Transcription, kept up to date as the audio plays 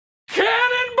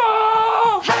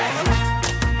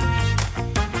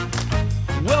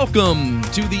Welcome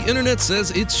to The Internet Says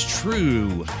It's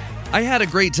True. I had a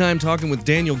great time talking with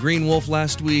Daniel Greenwolf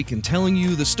last week and telling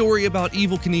you the story about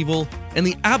Evel Knievel and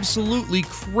the absolutely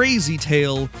crazy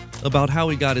tale about how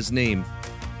he got his name.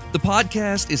 The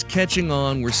podcast is catching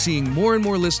on. We're seeing more and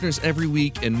more listeners every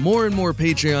week and more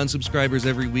Patreon subscribers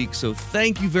every week, so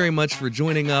thank you very much for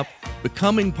joining up,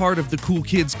 becoming part of the Cool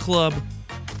Kids Club.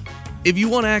 If you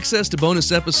want access to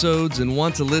bonus episodes and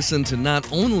want to listen to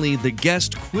not only the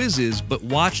guest quizzes, but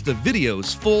watch the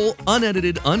videos full,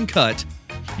 unedited, uncut,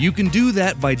 you can do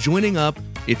that by joining up.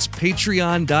 It's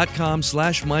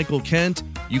patreon.com/Michael Kent.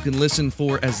 You can listen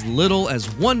for as little as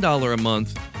 $1 a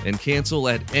month and cancel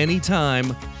at any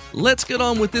time. Let's get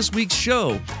on with this week's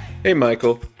show. Hey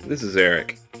Michael, this is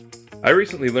Eric. I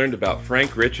recently learned about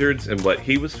Frank Richards and what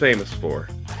he was famous for.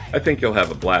 I think you'll have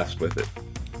a blast with it.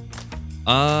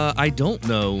 I don't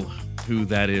know who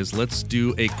that is. Let's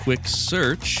do a quick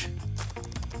search.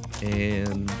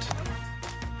 And...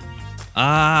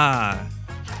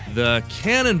 the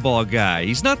Cannonball guy.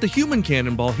 He's not the human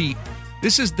Cannonball.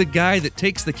 This is the guy that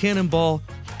takes the cannonball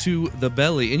to the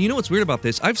belly. And you know what's weird about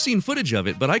this? I've seen footage of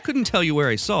it, but I couldn't tell you where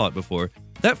I saw it before.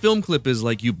 That film clip is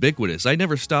like ubiquitous. I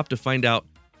never stopped to find out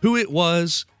who it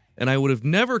was, and I would have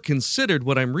never considered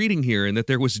what I'm reading here, and that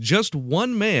there was just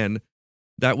one man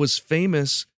that was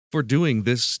famous for doing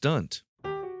this stunt.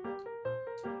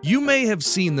 You may have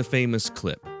seen the famous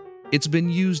clip. It's been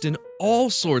used in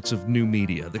all sorts of new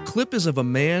media. The clip is of a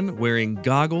man wearing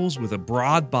goggles with a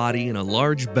broad body and a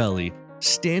large belly,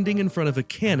 standing in front of a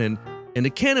cannon, and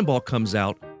a cannonball comes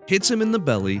out, hits him in the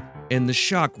belly, and the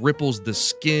shock ripples the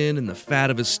skin and the fat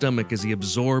of his stomach as he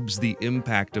absorbs the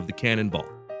impact of the cannonball.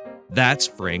 That's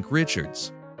Frank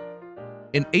Richards.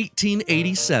 In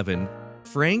 1887,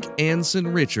 Frank Anson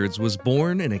Richards was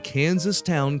born in a Kansas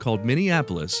town called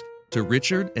Minneapolis to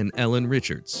Richard and Ellen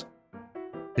Richards.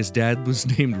 His dad was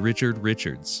named Richard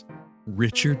Richards.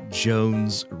 Richard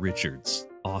Jones Richards.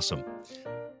 Awesome.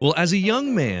 Well, as a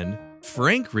young man,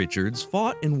 Frank Richards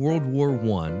fought in World War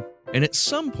I and at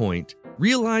some point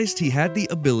realized he had the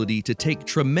ability to take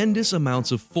tremendous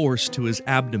amounts of force to his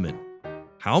abdomen.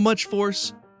 How much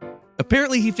force?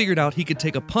 Apparently he figured out he could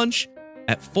take a punch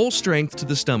at full strength to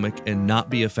the stomach and not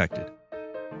be affected.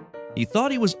 He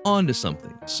thought he was onto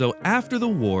something, so after the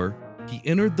war, he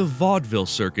entered the vaudeville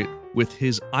circuit with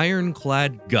his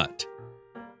ironclad gut.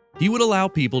 He would allow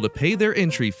people to pay their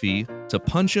entry fee to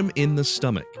punch him in the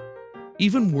stomach.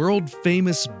 Even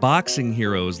world-famous boxing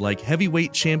heroes like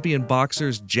heavyweight champion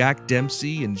boxers Jack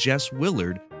Dempsey and Jess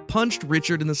Willard punched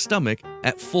Richard in the stomach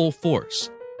at full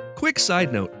force. Quick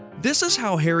side note, this is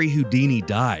how Harry Houdini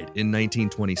died in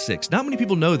 1926. Not many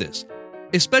people know this,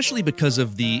 especially because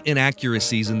of the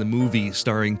inaccuracies in the movie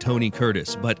starring Tony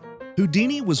Curtis, but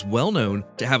Houdini was well known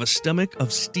to have a stomach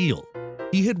of steel.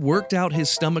 He had worked out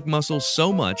his stomach muscles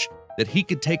so much that he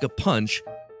could take a punch,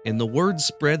 and the word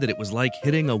spread that it was like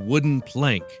hitting a wooden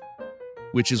plank,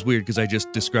 which is weird because I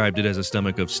just described it as a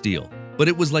stomach of steel. But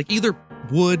it was like either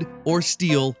wood or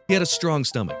steel. He had a strong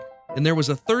stomach. And there was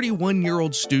a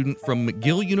 31-year-old student from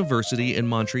McGill University in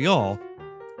Montreal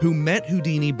who met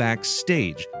Houdini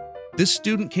backstage. This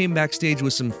student came backstage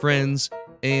with some friends,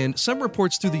 and some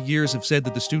reports through the years have said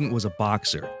that the student was a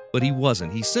boxer, but he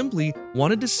wasn't. He simply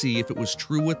wanted to see if it was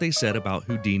true what they said about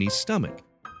Houdini's stomach.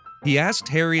 He asked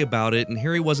Harry about it, and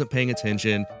Harry wasn't paying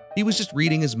attention. He was just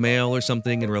reading his mail or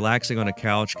something and relaxing on a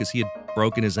couch because he had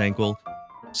broken his ankle.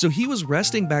 So he was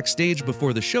resting backstage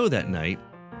before the show that night.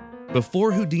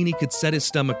 Before Houdini could set his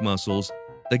stomach muscles,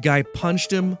 the guy punched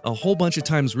him a whole bunch of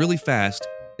times really fast,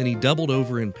 and he doubled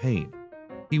over in pain.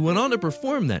 He went on to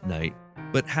perform that night,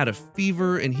 but had a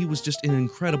fever, and he was just in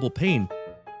incredible pain.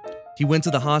 He went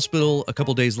to the hospital a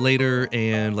couple days later,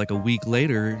 and like a week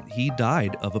later, he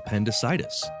died of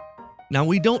appendicitis. Now,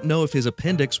 we don't know if his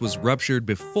appendix was ruptured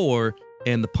before,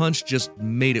 and the punch just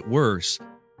made it worse,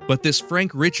 but this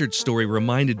Frank Richards story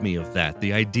reminded me of that,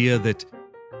 the idea that,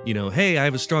 hey, I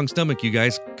have a strong stomach, you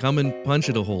guys, come and punch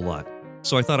it a whole lot.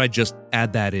 So I thought I'd just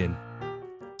add that in.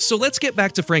 So let's get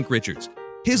back to Frank Richards.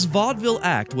 His vaudeville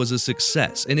act was a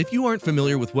success, and if you aren't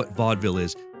familiar with what vaudeville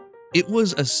is, it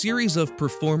was a series of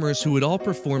performers who would all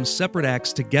perform separate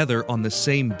acts together on the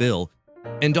same bill,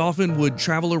 and often would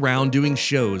travel around doing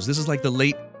shows. This is like the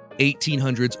late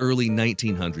 1800s, early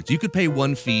 1900s. You could pay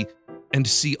one fee and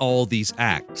see all these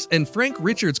acts. And Frank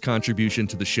Richards' contribution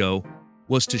to the show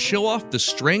was to show off the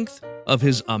strength of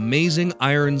his amazing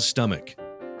iron stomach.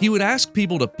 He would ask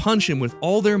people to punch him with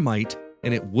all their might,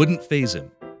 and it wouldn't faze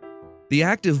him. The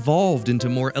act evolved into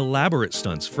more elaborate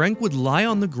stunts. Frank would lie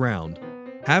on the ground,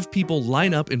 have people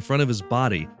line up in front of his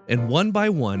body, and one by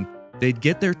one, they'd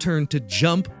get their turn to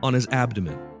jump on his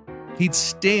abdomen. He'd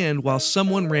stand while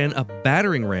someone ran a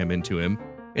battering ram into him,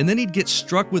 and then he'd get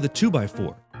struck with a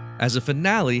 2x4. As a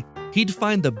finale, he'd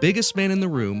find the biggest man in the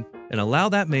room and allow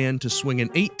that man to swing an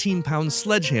 18-pound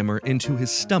sledgehammer into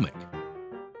his stomach.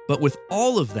 But with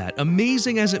all of that,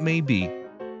 amazing as it may be,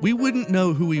 we wouldn't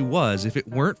know who he was if it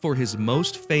weren't for his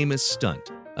most famous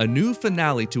stunt, a new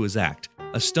finale to his act,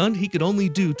 a stunt he could only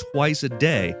do twice a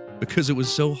day because it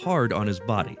was so hard on his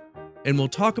body. And we'll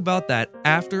talk about that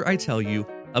after I tell you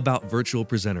about Virtual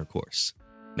Presenter Course.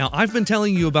 Now, I've been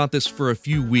telling you about this for a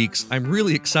few weeks. I'm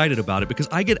really excited about it because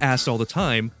I get asked all the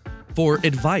time for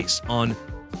advice on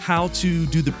how to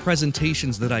do the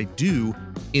presentations that I do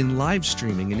in live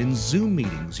streaming and in Zoom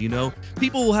meetings. You know,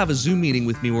 people will have a Zoom meeting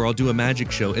with me where I'll do a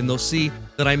magic show and they'll see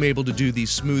that I'm able to do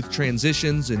these smooth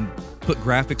transitions and put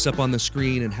graphics up on the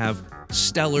screen and have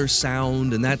stellar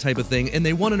sound and that type of thing. And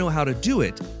they want to know how to do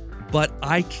it, but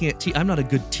I can't I'm not a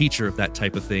good teacher of that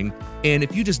type of thing. And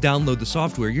if you just download the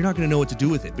software, you're not going to know what to do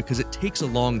with it because it takes a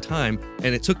long time.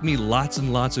 And it took me lots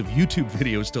and lots of YouTube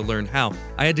videos to learn how.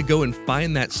 I had to go and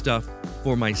find that stuff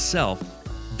for myself.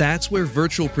 That's where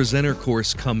Virtual Presenter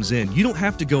Course comes in. You don't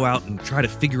have to go out and try to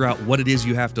figure out what it is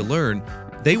you have to learn.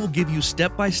 They will give you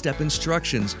step-by-step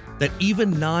instructions that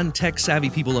even non-tech savvy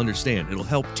people understand. It'll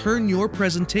help turn your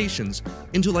presentations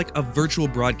into like a virtual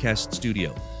broadcast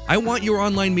studio. I want your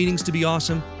online meetings to be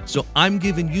awesome, so I'm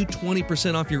giving you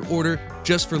 20% off your order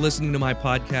just for listening to my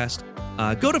podcast.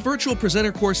 Go to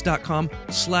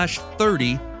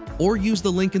virtualpresentercourse.com/30 or use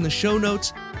the link in the show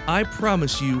notes. I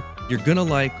promise you, you're gonna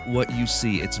like what you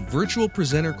see. It's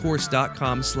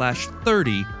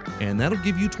virtualpresentercourse.com/30, and that'll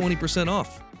give you 20%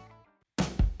 off.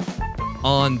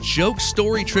 On Joke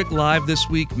Story Trick Live this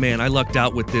week, man, I lucked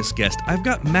out with this guest. I've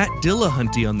got Matt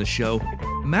Dillahunty on the show.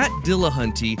 Matt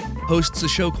Dillahunty hosts a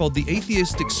show called The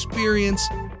Atheist Experience.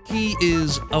 He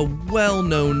is a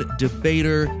well-known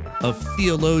debater of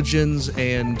theologians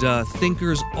and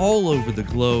thinkers all over the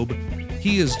globe.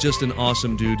 He is just an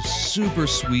awesome dude, super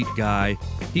sweet guy.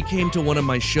 He came to one of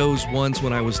my shows once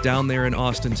when I was down there in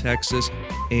Austin, Texas,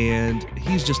 and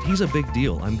he's a big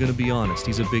deal. I'm going to be honest,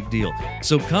 he's a big deal.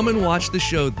 So come and watch the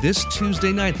show this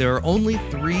Tuesday night. There are only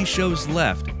 3 shows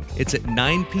left. It's at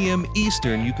 9 p.m.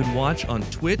 Eastern. You can watch on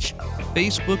Twitch,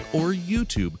 Facebook, or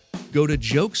YouTube. Go to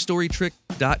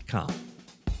jokestorytrick.com.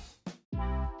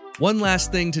 One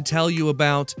last thing to tell you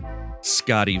about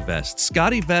ScottyVest.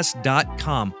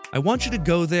 ScottyVest.com. I want you to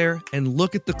go there and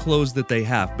look at the clothes that they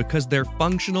have because they're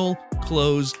functional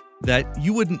clothes that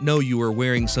you wouldn't know you were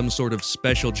wearing some sort of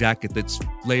special jacket that's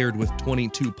layered with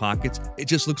 22 pockets. It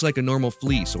just looks like a normal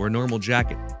fleece or a normal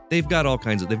jacket. They've got all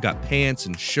kinds of, they've got pants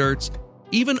and shirts,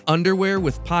 even underwear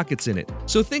with pockets in it.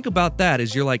 So think about that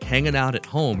as you're like hanging out at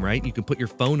home, right? You can put your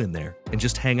phone in there and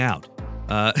just hang out.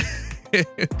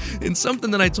 And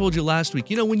something that I told you last week,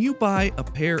 you know, when you buy a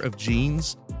pair of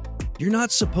jeans, you're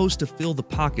not supposed to fill the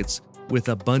pockets with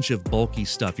a bunch of bulky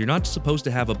stuff. You're not supposed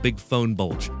to have a big phone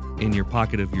bulge in your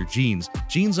pocket of your jeans.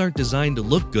 Jeans aren't designed to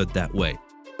look good that way.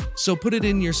 So put it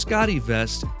in your Scotty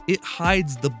vest. It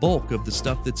hides the bulk of the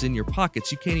stuff that's in your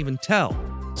pockets. You can't even tell.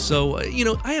 So, you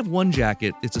know, I have one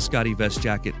jacket. It's a Scotty vest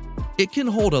jacket. It can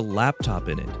hold a laptop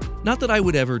in it. Not that I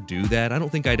would ever do that. I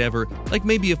don't think I'd ever, like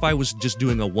maybe if I was just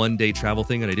doing a one-day travel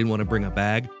thing and I didn't want to bring a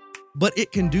bag, but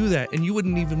it can do that and you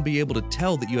wouldn't even be able to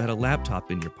tell that you had a laptop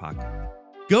in your pocket.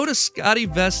 Go to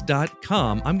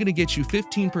ScottyVest.com. I'm going to get you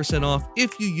 15% off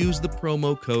if you use the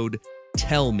promo code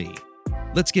TELLME.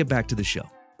 Let's get back to the show.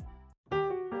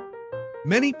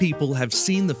 Many people have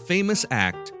seen the famous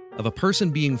act of a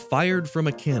person being fired from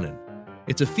a cannon.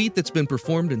 It's a feat that's been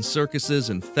performed in circuses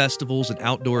and festivals and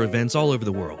outdoor events all over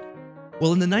the world.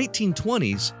 Well, in the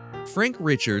 1920s, Frank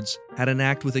Richards had an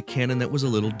act with a cannon that was a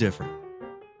little different.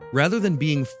 Rather than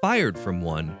being fired from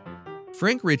one,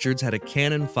 Frank Richards had a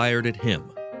cannon fired at him.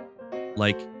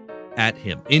 Like, at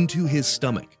him, into his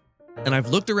stomach. And I've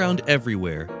looked around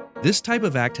everywhere. This type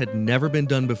of act had never been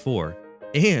done before,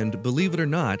 and, believe it or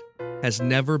not, has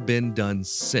never been done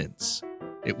since.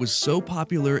 It was so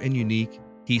popular and unique,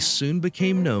 he soon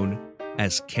became known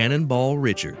as Cannonball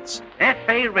Richards.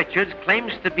 F.A. Richards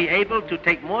claims to be able to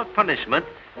take more punishment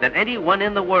than anyone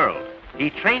in the world. He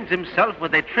trains himself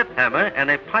with a trip hammer and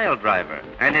a pile driver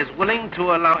and is willing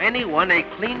to allow anyone a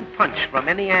clean punch from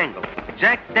any angle.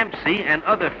 Jack Dempsey and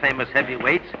other famous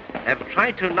heavyweights have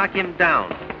tried to knock him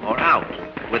down or out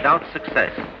without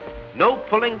success. No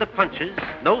pulling the punches,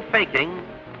 no faking.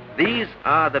 These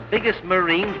are the biggest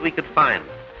Marines we could find.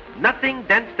 Nothing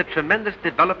dents the tremendous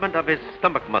development of his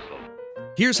stomach muscle.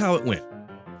 Here's how it went.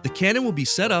 The cannon will be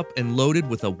set up and loaded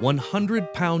with a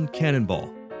 100-pound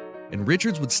cannonball, and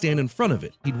Richards would stand in front of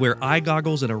it. He'd wear eye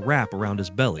goggles and a wrap around his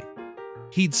belly.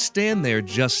 He'd stand there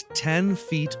just 10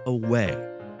 feet away.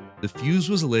 The fuse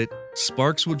was lit,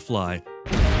 sparks would fly,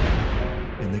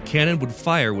 and the cannon would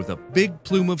fire with a big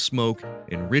plume of smoke,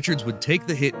 and Richards would take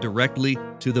the hit directly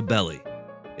to the belly.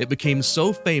 It became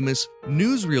so famous,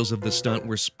 newsreels of the stunt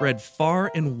were spread far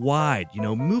and wide.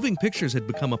 Moving pictures had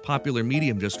become a popular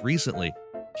medium just recently.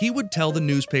 He would tell the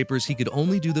newspapers he could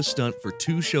only do the stunt for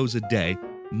 2 shows a day.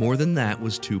 More than that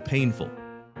was too painful.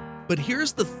 But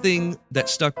here's the thing that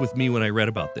stuck with me when I read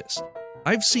about this.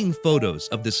 I've seen photos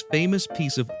of this famous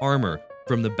piece of armor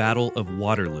from the Battle of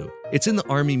Waterloo. It's in the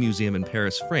Army Museum in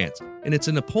Paris, France, and it's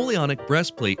a Napoleonic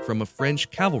breastplate from a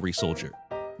French cavalry soldier.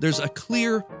 There's a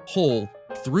clear hole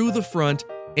through the front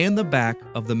and the back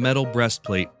of the metal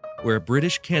breastplate where a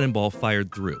British cannonball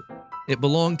fired through. It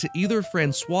belonged to either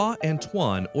Francois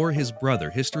Antoine or his brother.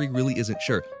 History really isn't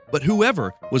sure, but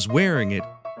whoever was wearing it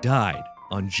died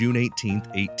on June 18,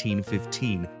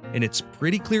 1815, and it's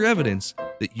pretty clear evidence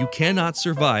that you cannot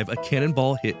survive a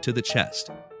cannonball hit to the chest.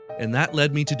 And that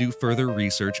led me to do further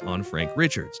research on Frank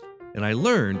Richards, and I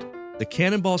learned the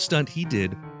cannonball stunt he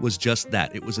did was just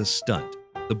that. It was a stunt.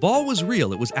 The ball was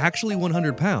real. It was actually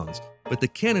 100 pounds, but the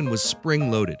cannon was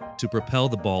spring-loaded to propel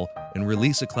the ball and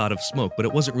release a cloud of smoke, but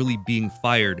it wasn't really being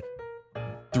fired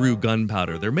through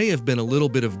gunpowder. There may have been a little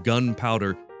bit of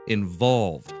gunpowder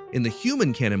involved. In the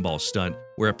human cannonball stunt,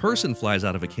 where a person flies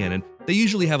out of a cannon, they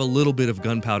usually have a little bit of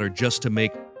gunpowder just to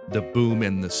make the boom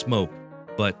and the smoke,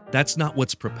 but that's not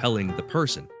what's propelling the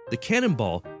person. The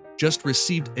cannonball just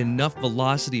received enough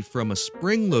velocity from a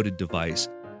spring-loaded device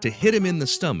to hit him in the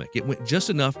stomach. It went just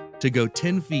enough to go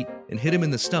 10 feet and hit him in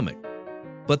the stomach.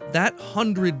 But that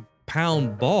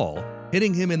 100-pound ball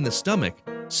hitting him in the stomach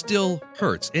still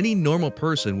hurts. Any normal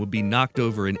person would be knocked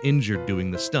over and injured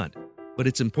doing the stunt. But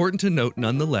it's important to note,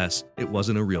 nonetheless, it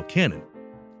wasn't a real cannon.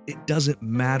 It doesn't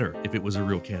matter if it was a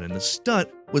real cannon. The stunt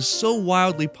was so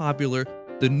wildly popular,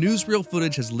 the newsreel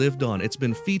footage has lived on. It's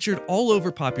been featured all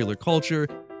over popular culture.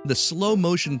 The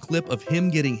slow-motion clip of him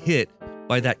getting hit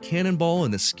by that cannonball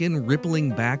and the skin rippling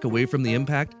back away from the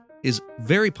impact is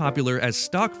very popular as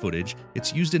stock footage.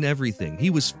 It's used in everything. He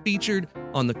was featured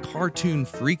on the cartoon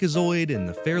Freakazoid and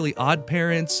the Fairly Odd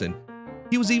Parents, and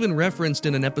he was even referenced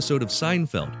in an episode of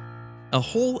Seinfeld. A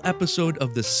whole episode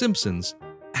of The Simpsons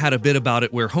had a bit about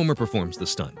it where Homer performs the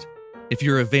stunt. If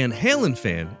you're a Van Halen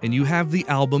fan and you have the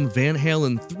album Van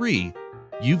Halen 3,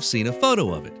 you've seen a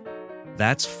photo of it.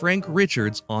 That's Frank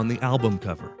Richards on the album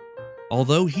cover.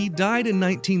 Although he died in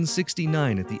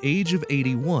 1969 at the age of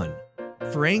 81,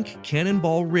 Frank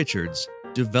Cannonball Richards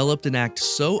developed an act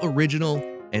so original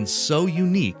and so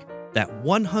unique that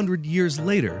 100 years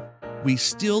later, we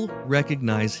still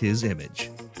recognize his image.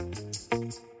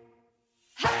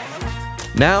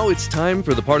 Now it's time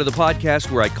for the part of the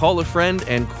podcast where I call a friend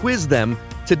and quiz them.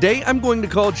 Today I'm going to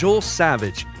call Joel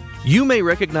Savage. You may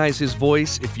recognize his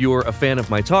voice if you're a fan of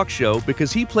my talk show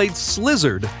because he played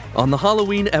Slizzard on the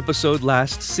Halloween episode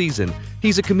last season.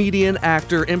 He's a comedian,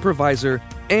 actor, improviser,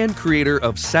 and creator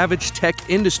of Savage Tech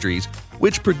Industries,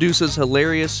 which produces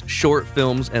hilarious short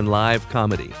films and live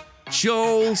comedy.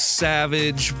 Joel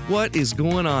Savage, what is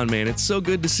going on, man? It's so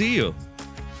good to see you.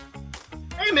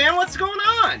 Hey, man, what's going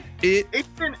on? It's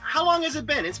been, how long has it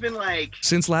been? It's been like...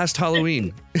 Since last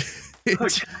Halloween.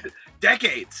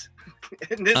 Decades.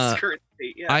 In this current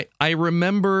state, yeah. I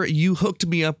remember you hooked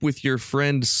me up with your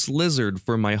friend Slizzard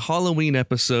for my Halloween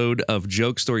episode of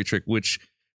Joke Story Trick, which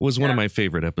was one of my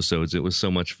favorite episodes. It was so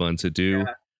much fun to do.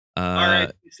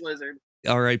 R.I.P. Slizzard.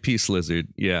 R.I.P. Slizzard.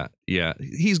 Yeah.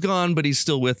 He's gone, but he's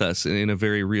still with us in a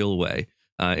very real way.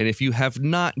 And if you have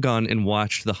not gone and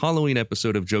watched the Halloween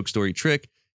episode of Joke Story Trick,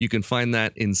 you can find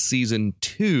that in season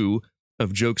 2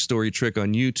 of Joke Story Trick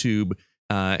on YouTube.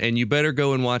 And you better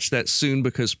go and watch that soon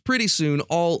because pretty soon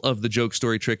all of the Joke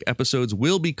Story Trick episodes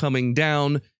will be coming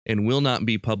down and will not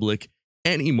be public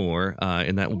anymore.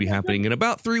 And that will be happening in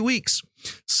about 3 weeks.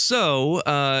 So,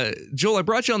 Joel, I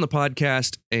brought you on the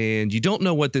podcast and you don't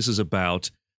know what this is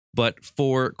about. But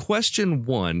for question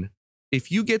 1, if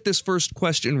you get this first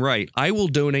question right, I will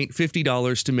donate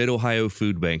 $50 to Mid-Ohio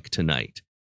Food Bank tonight.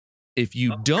 If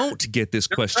you don't get this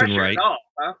question right,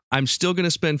 I'm still going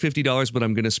to spend $50, but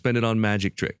I'm going to spend it on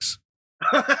magic tricks.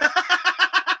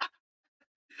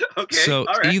 Okay. So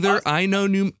right, either awesome. I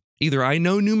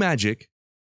know new magic,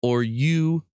 or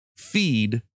you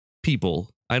feed people.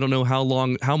 I don't know how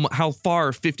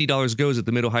far $50 goes at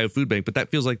the Mid-Ohio Food Bank, but that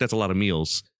feels like that's a lot of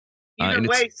meals. Either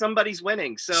way, somebody's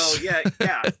winning. So yeah.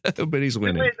 Somebody's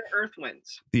winning. Either way, the Earth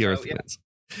wins. The Earth wins.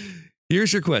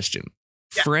 Here's your question.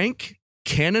 Yeah. Frank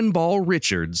Cannonball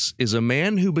Richards is a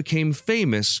man who became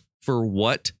famous for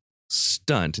what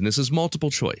stunt? And this is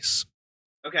multiple choice.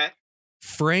 Okay.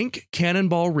 Frank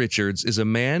Cannonball Richards is a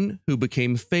man who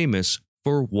became famous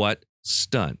for what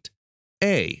stunt?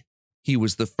 A. He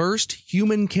was the first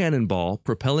human cannonball,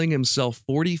 propelling himself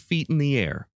 40 feet in the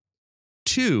air.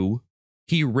 2.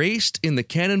 He raced in the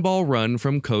Cannonball Run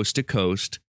from coast to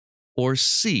coast. Or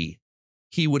C.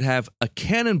 He would have a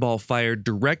cannonball fired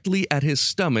directly at his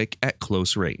stomach at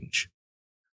close range.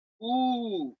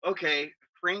 Ooh, okay.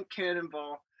 Frank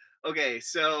Cannonball. Okay,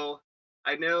 so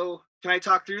I know. Can I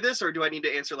talk through this, or do I need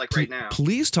to answer like right now?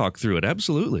 Please talk through it.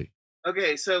 Absolutely.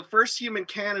 Okay, so first human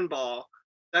cannonball.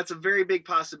 That's a very big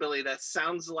possibility. That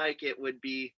sounds like it would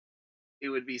be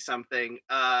something.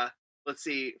 Let's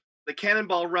see. The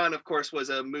Cannonball Run, of course, was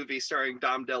a movie starring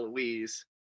Dom DeLuise,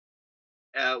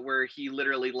 where he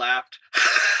literally laughed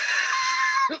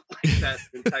like that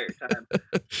the entire time.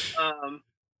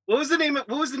 What was the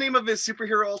name of his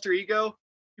superhero alter ego?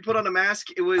 He put on a mask.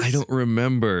 It was. I don't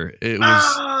remember. It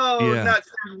was. Yeah. Nuts.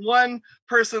 There's one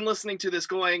person listening to this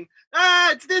going,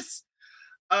 it's this.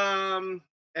 And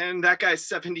that guy's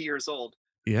 70 years old.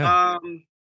 Yeah.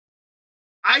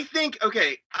 I think.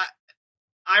 Okay.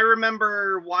 I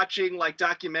remember watching like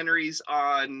documentaries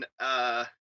on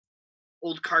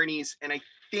old carnies, and I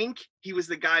think he was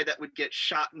the guy that would get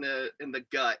shot in the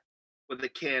gut with a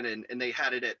cannon, and they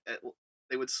had it at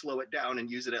they would slow it down and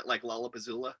use it at like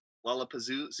Lollapalooza.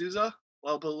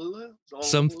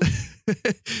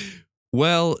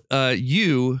 Well,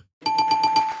 you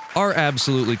are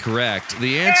absolutely correct.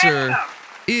 The answer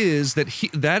is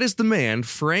that is the man.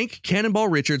 Frank Cannonball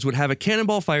Richards would have a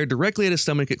cannonball fired directly at his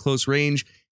stomach at close range.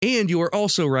 And you are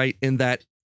also right in that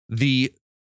the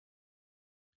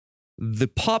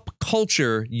pop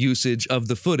culture usage of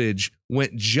the footage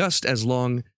went just as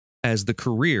long as the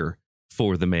career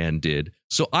for the man did.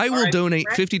 So I will donate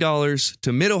 $50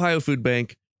 to Mid-Ohio Food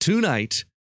Bank tonight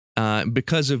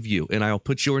because of you, and I'll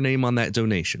put your name on that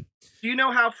donation. Do you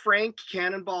know how Frank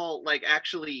Cannonball like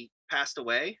actually passed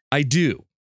away? I do.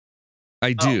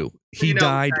 He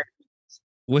died.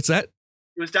 What's that?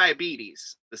 It was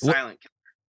diabetes, the silent killer.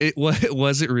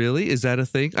 Was it really? Is that a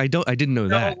thing? I didn't know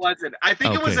that. No, it wasn't. I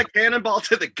think it was a cannonball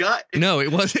to the gut. No,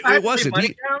 it wasn't. It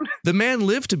wasn't. The man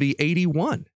lived to be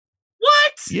 81.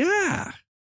 What? Yeah.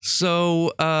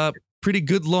 So, pretty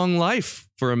good long life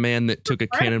for a man that took a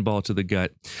cannonball to the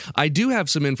gut. I do have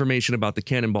some information about the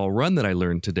Cannonball Run that I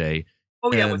learned today.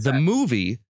 Oh, yeah. The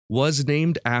movie was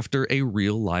named after a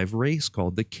real live race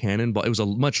called the Cannonball. It was a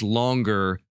much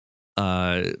longer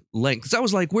length. So I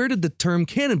was like, where did the term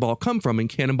cannonball come from in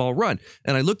Cannonball Run?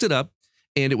 And I looked it up,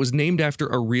 and it was named after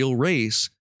a real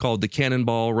race called the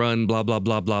Cannonball Run, blah, blah,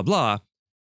 blah, blah, blah.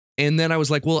 And then I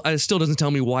was like, well, it still doesn't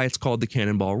tell me why it's called the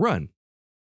Cannonball Run.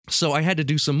 So I had to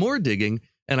do some more digging,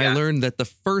 and I learned that the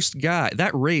first guy,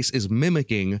 that race is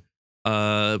mimicking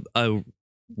a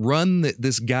run that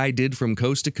this guy did from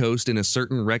coast to coast in a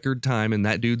certain record time, and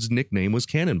that dude's nickname was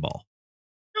Cannonball.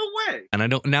 No way. And I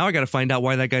got to find out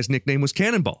why that guy's nickname was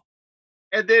Cannonball.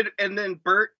 And then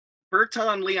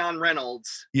Berton Leon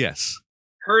Reynolds. Yes.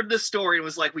 Heard the story and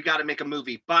was like, we got to make a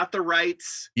movie. Bought the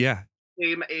rights. Yeah.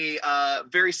 Became a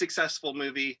very successful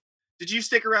movie. Did you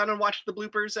stick around and watch the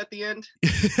bloopers at the end?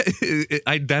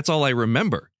 That's all I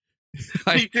remember.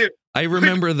 Me too. I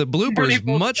remember the bloopers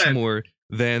much more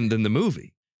than the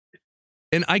movie.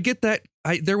 And I get that.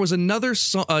 There was another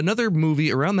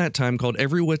movie around that time called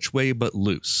Every Which Way But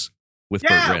Loose with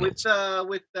Burt Reynolds.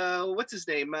 with what's his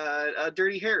name?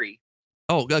 Dirty Harry.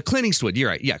 Oh, Clint Eastwood. You're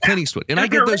right. Yeah, Clint Eastwood. And I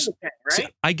get those.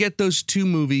 Right? I get those two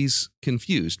movies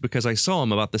confused because I saw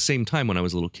them about the same time when I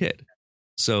was a little kid.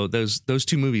 So those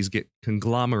two movies get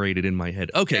conglomerated in my head.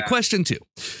 Okay, question 2.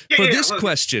 For this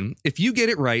question, if you get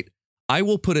it right, I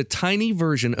will put a tiny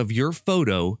version of your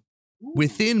photo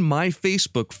within my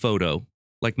Facebook photo,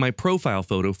 like my profile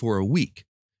photo, for a week.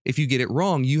 If you get it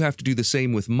wrong, you have to do the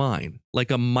same with mine, like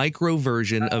a micro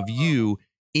version of you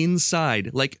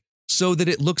inside, like so that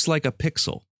it looks like a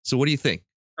pixel. So what do you think?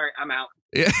 All right, I'm out.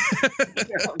 Yeah.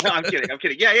 No, I'm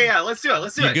kidding. Yeah. Let's do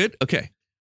it. You good? Okay.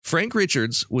 Frank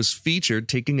Richards was featured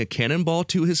taking a cannonball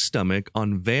to his stomach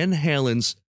on Van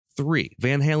Halen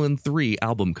 3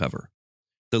 album cover.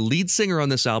 The lead singer on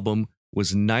this album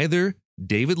was neither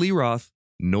David Lee Roth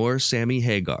nor Sammy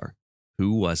Hagar.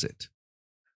 Who was it?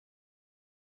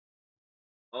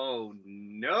 Oh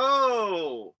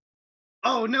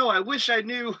no, I wish I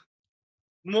knew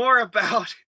more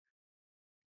about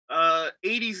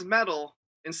 80s metal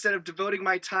instead of devoting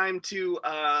my time to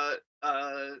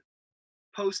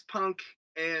post-punk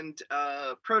and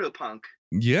proto-punk.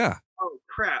 Yeah. Oh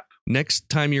crap. Next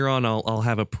time you're on, I'll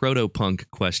have a proto-punk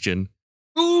question.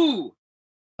 Ooh.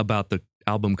 About the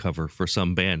album cover for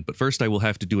some band. But first, I will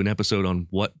have to do an episode on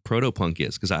what proto-punk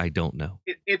is, because I don't know.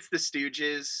 It's the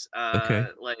Stooges. Okay.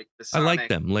 Like the I Sonic, like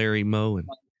them. Larry, Moe, and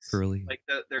Curly. Like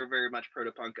they're very much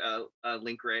proto-punk.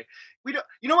 Link Ray. We don't.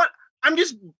 You know what? I'm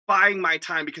just buying my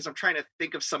time because I'm trying to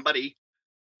think of somebody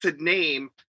to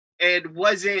name. And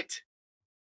was it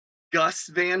Gus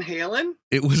Van Halen?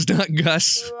 It was not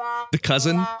Gus, the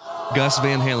cousin, Gus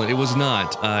Van Halen. It was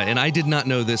not. And I did not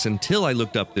know this until I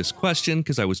looked up this question,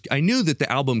 because I knew that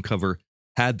the album cover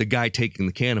had the guy taking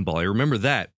the cannonball. I remember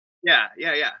that. Yeah.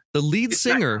 The lead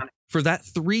singer for that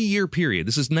 3-year period,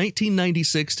 this is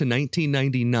 1996 to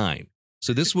 1999.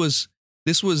 So this was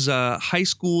high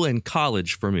school and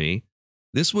college for me.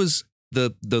 This was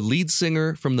the lead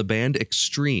singer from the band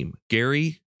Extreme,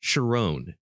 Gary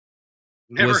Cherone.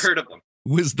 Never heard of him.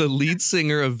 Was the lead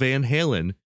singer of Van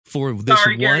Halen for this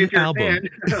one album.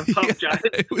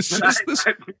 It was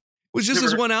just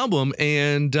this one album,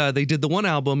 and they did the one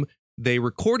album. They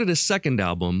recorded a second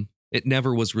album. It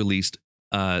never was released.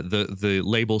 The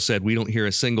label said, we don't hear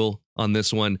a single on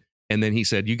this one. And then he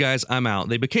said, you guys, I'm out.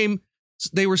 They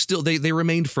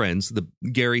remained friends, the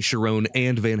Gary Cherone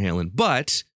and Van Halen,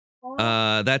 but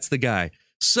that's the guy.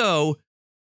 So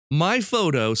my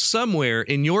photo somewhere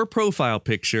in your profile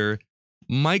picture,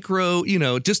 micro,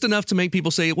 just enough to make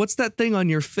people say, what's that thing on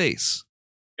your face?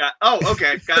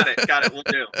 Okay. Got it. We'll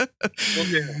do.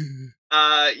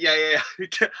 Yeah.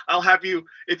 I'll have you,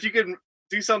 if you can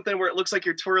do something where it looks like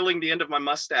you're twirling the end of my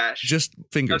mustache. Just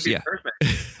fingers. That'd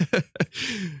be perfect.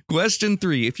 Question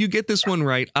 3. If you get this one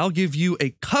right, I'll give you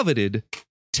a coveted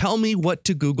tell me what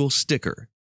to Google sticker.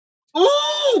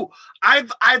 Ooh,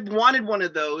 I've wanted one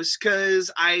of those because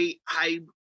I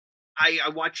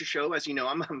watch your show, as you know.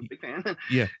 I'm a big fan.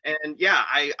 Yeah. And yeah,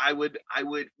 I would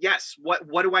yes.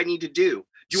 What do I need to do?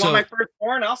 Do you want my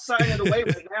firstborn? I'll sign it away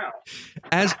right now.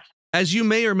 As you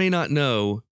may or may not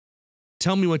know,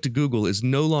 Tell Me What to Google is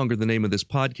no longer the name of this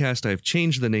podcast. I've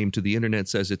changed the name to The Internet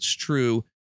Says It's True.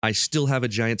 I still have a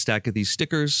giant stack of these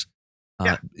stickers.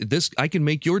 I can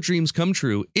make your dreams come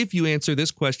true if you answer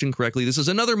this question correctly. This is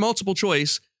another multiple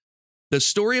choice. The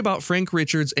story about Frank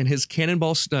Richards and his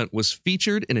cannonball stunt was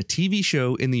featured in a TV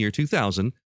show in the year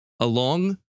 2000,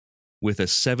 along with a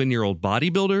 7-year-old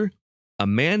bodybuilder, a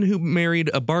man who married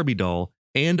a Barbie doll,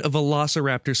 and a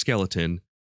velociraptor skeleton.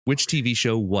 Which TV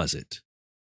show was it?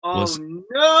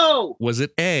 No! Was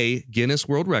it A, Guinness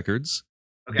World Records,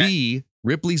 B,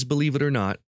 Ripley's Believe It or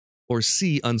Not, or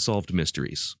C, Unsolved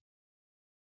Mysteries?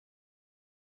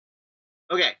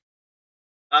 Okay.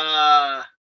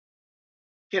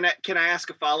 Can I ask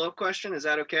a follow-up question? Is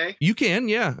that okay? You can,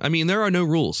 yeah. I mean, there are no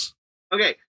rules.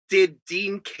 Okay. Did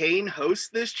Dean Cain host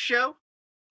this show?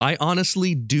 I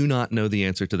honestly do not know the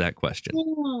answer to that question.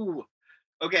 Ooh.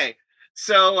 Okay.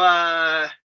 So,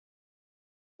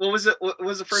 what was it? What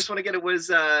was the first one again? It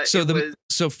was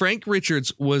so Frank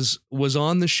Richards was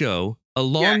on the show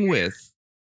along with.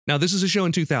 Now this is a show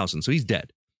in 2000, so he's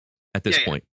dead at this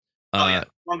point.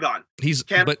 Long gone.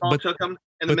 Cannonball took him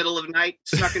in the middle of the night,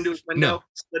 snuck into his window,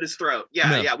 slit his throat. We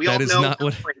all know not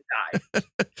what Frank died.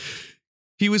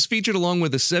 He was featured along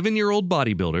with a 7-year-old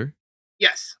bodybuilder.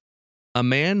 Yes. A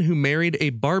man who married a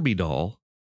Barbie doll.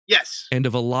 Yes. And a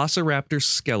velociraptor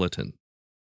skeleton.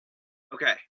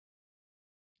 Okay.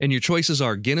 And your choices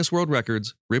are Guinness World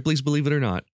Records, Ripley's Believe It or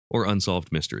Not, or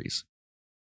Unsolved Mysteries.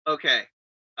 Okay.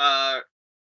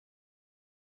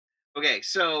 Okay,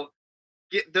 so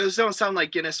those don't sound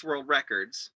like Guinness World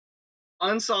Records.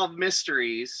 Unsolved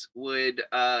Mysteries would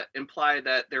imply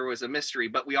that there was a mystery,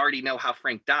 but we already know how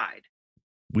Frank died.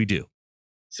 We do.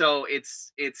 So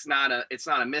it's not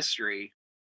a mystery.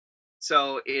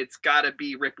 So it's got to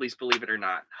be Ripley's Believe It or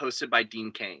Not, hosted by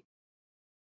Dean Cain.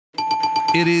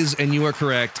 It is, and you are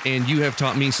correct. And you have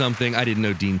taught me something. I didn't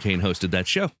know Dean Cain hosted that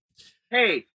show.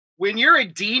 Hey, when you're a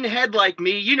Dean head like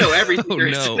me, you know everything there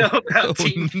is to know about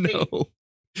Dean Cain.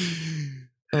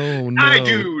 Oh no! I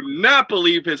do not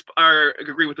believe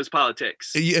agree with his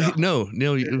politics. Yeah, so. No.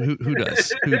 Who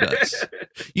does? Who does?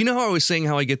 You know how I was saying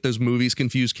how I get those movies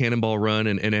confused, Cannonball Run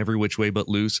and Every Which Way But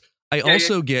Loose. I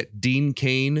also get Dean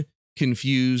Cain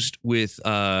confused with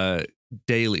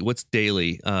Daly. What's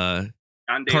Daly?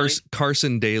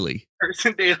 Carson Daly.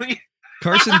 Carson Daly.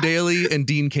 Carson Daly and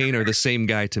Dean Cain are the same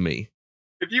guy to me.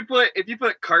 If you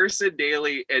put Carson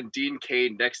Daly and Dean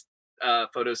Cain next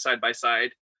photos side by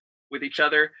side with each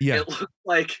other, it looked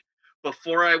like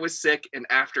before I was sick and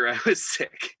after I was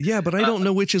sick. Yeah, but I don't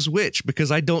know which is which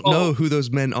because I don't know who those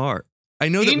men are. I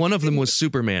know that one of them was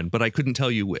Superman, but I couldn't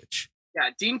tell you which.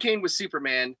 Yeah, Dean Cain was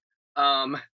Superman.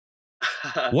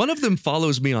 One of them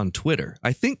follows me on Twitter.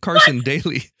 I think Carson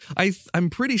Daly. I'm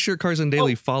pretty sure Carson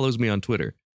Daly follows me on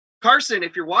Twitter. Carson,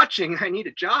 if you're watching, I need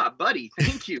a job, buddy.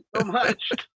 Thank you so much.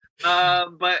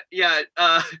 But yeah,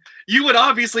 you would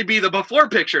obviously be the before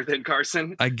picture then,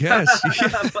 Carson. I guess.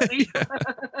 Buddy.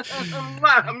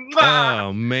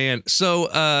 Oh man.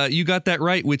 So you got that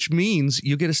right, which means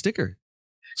you get a sticker.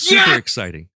 Super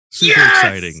exciting. Super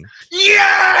exciting.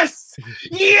 Yes!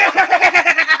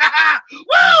 Yeah!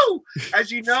 Woo!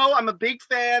 As you know, I'm a big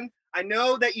fan. I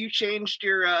know that you changed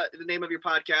your the name of your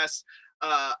podcast.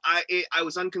 I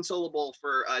was unconsolable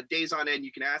for days on end.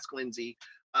 You can ask Lindsay.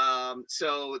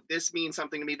 So this means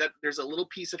something to me, that there's a little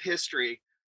piece of history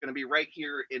going to be right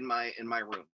here in my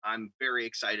room. I'm very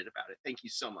excited about it. Thank you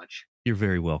so much. You're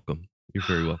very welcome. You're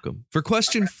very welcome. For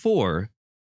question 4.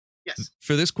 Yes.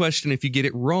 For this question, if you get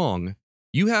it wrong,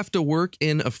 you have to work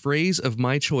in a phrase of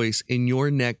my choice in your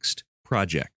next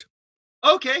project.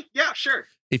 Okay. Yeah, sure.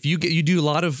 If you do a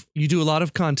lot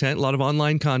of content, a lot of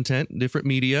online content, different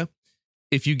media.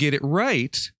 If you get it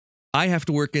right, I have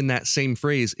to work in that same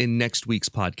phrase in next week's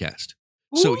podcast.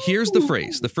 So here's the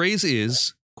phrase. The phrase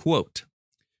is, quote,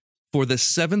 "For the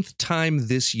 7th time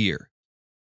this year,"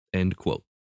 end quote.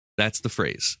 That's the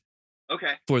phrase.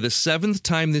 Okay. For the 7th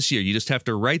time this year. You just have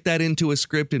to write that into a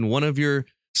script in one of your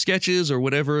sketches or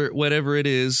whatever it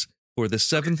is. For the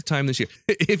 7th time this year.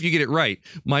 If you get it right,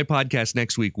 my podcast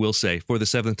next week will say "for the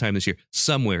 7th time this year"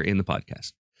 somewhere in the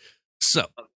podcast. So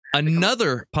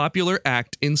another popular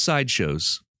act in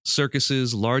sideshows,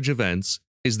 circuses, large events,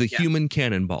 is the human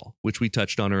cannonball, which we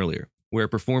touched on earlier, where a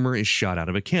performer is shot out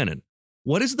of a cannon.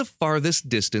 What is the farthest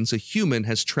distance a human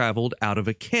has traveled out of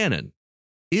a cannon?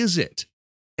 Is it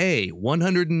A,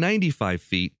 195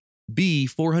 feet, B,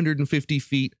 450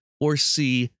 feet, or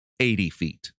C, 80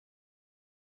 feet?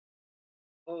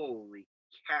 Holy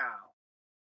cow.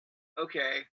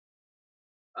 Okay.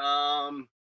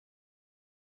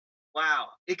 Wow.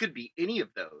 It could be any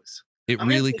of those. It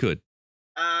really could.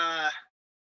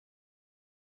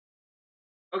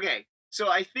 Okay. So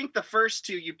I think the first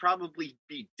two, you'd probably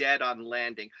be dead on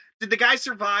landing. Did the guy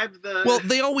survive the... Well,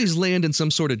 they always land in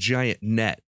some sort of giant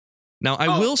net. Now,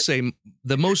 I will say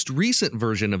the most recent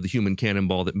version of the human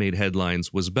cannonball that made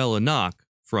headlines was Bela Nock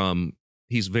from,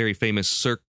 he's very famous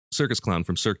circus clown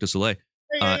from Cirque du Soleil.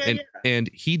 And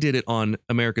he did it on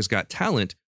America's Got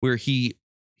Talent, where he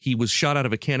was shot out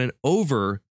of a cannon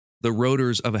over the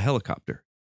rotors of a helicopter,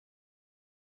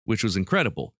 which was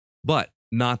incredible, but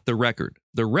not the record.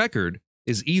 The record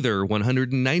is either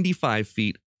 195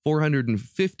 feet,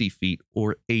 450 feet,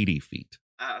 or 80 feet.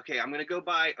 Okay, I'm going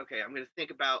to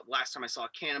think about last time I saw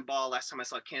Cannonball. Last time I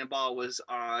saw Cannonball was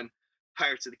on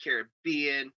Pirates of the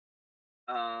Caribbean.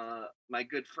 My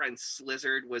good friend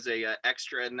Slizzard was a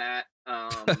extra in that.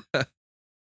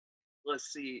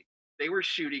 Let's see. They were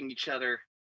shooting each other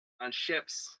on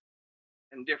ships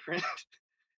and different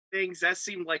things. That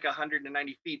seemed like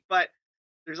 190 feet. But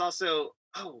there's also,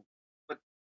 but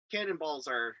cannonballs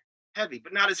are heavy,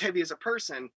 but not as heavy as a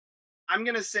person. I'm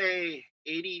going to say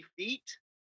 80 feet.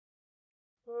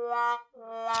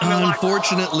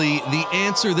 Unfortunately, the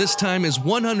answer this time is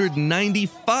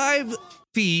 195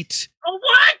 feet. Oh,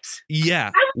 what?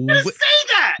 Yeah. I was going to say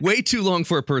that. Way too long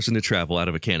for a person to travel out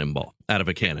of a cannon.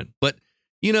 But,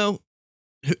 you know,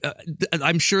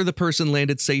 I'm sure the person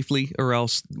landed safely, or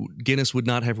else Guinness would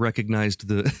not have recognized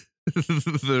the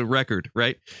the record,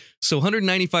 right? So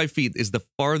 195 feet is the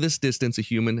farthest distance a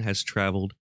human has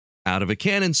traveled out of a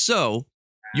cannon. So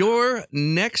your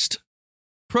next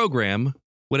program,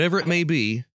 whatever it may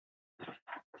be,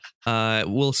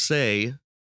 will say,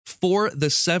 "For the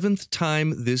 7th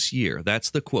time this year."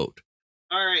 That's the quote.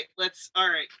 All right.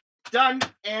 Done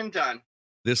and done.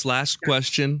 This last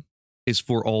question is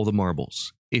for all the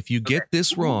marbles. If you get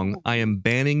this wrong, I am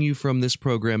banning you from this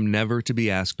program, never to be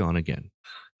asked on again.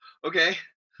 Okay.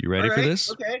 You ready for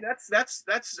this? Okay. That's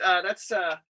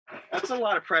a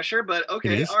lot of pressure, but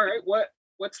okay. All right.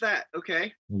 What's that?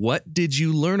 Okay. What did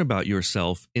you learn about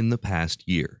yourself in the past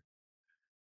year?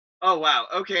 Oh, wow.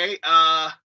 Okay.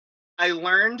 I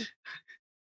learned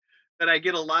that I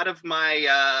get a lot of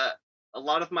my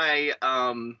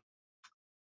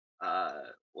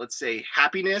let's say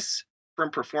happiness from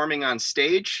performing on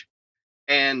stage,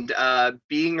 and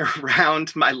being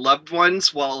around my loved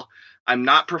ones while I'm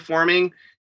not performing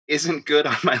isn't good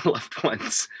on my loved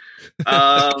ones.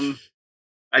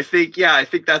 I think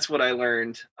that's what I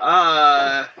learned.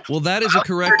 Well, that is a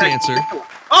correct answer.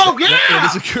 Oh, yeah!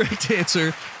 That is a correct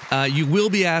answer. You will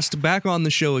be asked back on the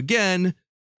show again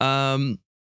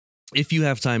if you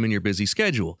have time in your busy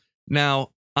schedule.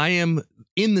 Now, I am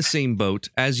in the same boat,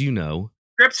 as you know.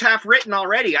 Script's half written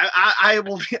already.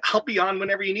 I'll be on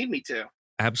whenever you need me to.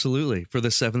 Absolutely. For the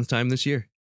 7th time this year.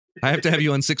 I have to have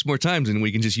you on 6 more times, and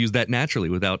we can just use that naturally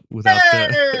without.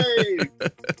 Hey!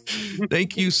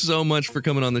 Thank you so much for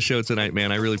coming on the show tonight,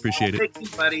 man. I really appreciate it. Thank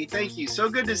you, buddy. Thank you. So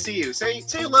good to see you. Say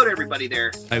hello to everybody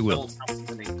there. I will.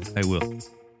 I will.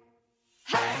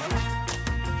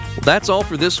 Well, that's all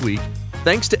for this week.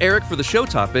 Thanks to Eric for the show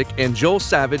topic and Joel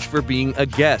Savage for being a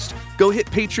guest. Go hit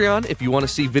Patreon if you want to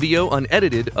see video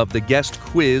unedited of the guest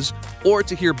quiz or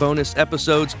to hear bonus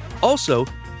episodes. Also,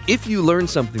 if you learned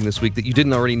something this week that you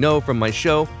didn't already know from my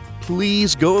show,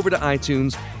 please go over to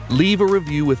iTunes, leave a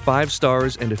review with 5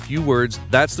 stars and a few words.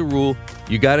 That's the rule.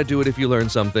 You got to do it if you learn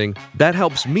something. That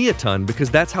helps me a ton because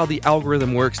that's how the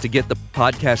algorithm works to get the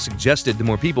podcast suggested to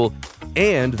more people.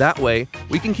 And that way,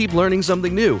 we can keep learning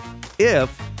something new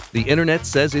if the internet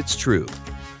says it's true.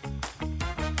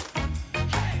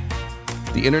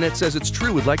 The Internet Says It's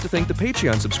True would like to thank the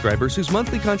Patreon subscribers whose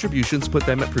monthly contributions put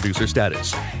them at producer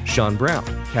status. Sean Brown,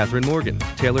 Catherine Morgan,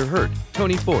 Taylor Hurt,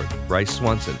 Tony Ford, Bryce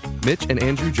Swanson, Mitch and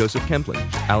Andrew Joseph Kemplin,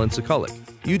 Alan Sokolic,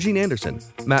 Eugene Anderson,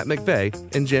 Matt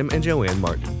McVeigh, and Jim and Joanne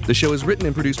Martin. The show is written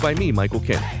and produced by me, Michael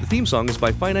Kent. The theme song is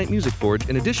by Finite Music Forge,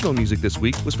 and additional music this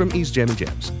week was from East Jam and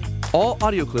Jams. All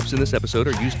audio clips in this episode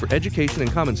are used for education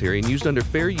and commentary and used under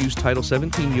Fair Use Title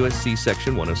 17 U.S.C.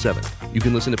 Section 107. You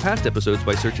can listen to past episodes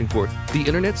by searching for The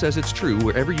Internet Says It's True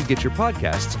wherever you get your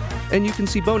podcasts, and you can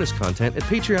see bonus content at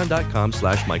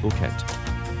patreon.com/Michael Kent.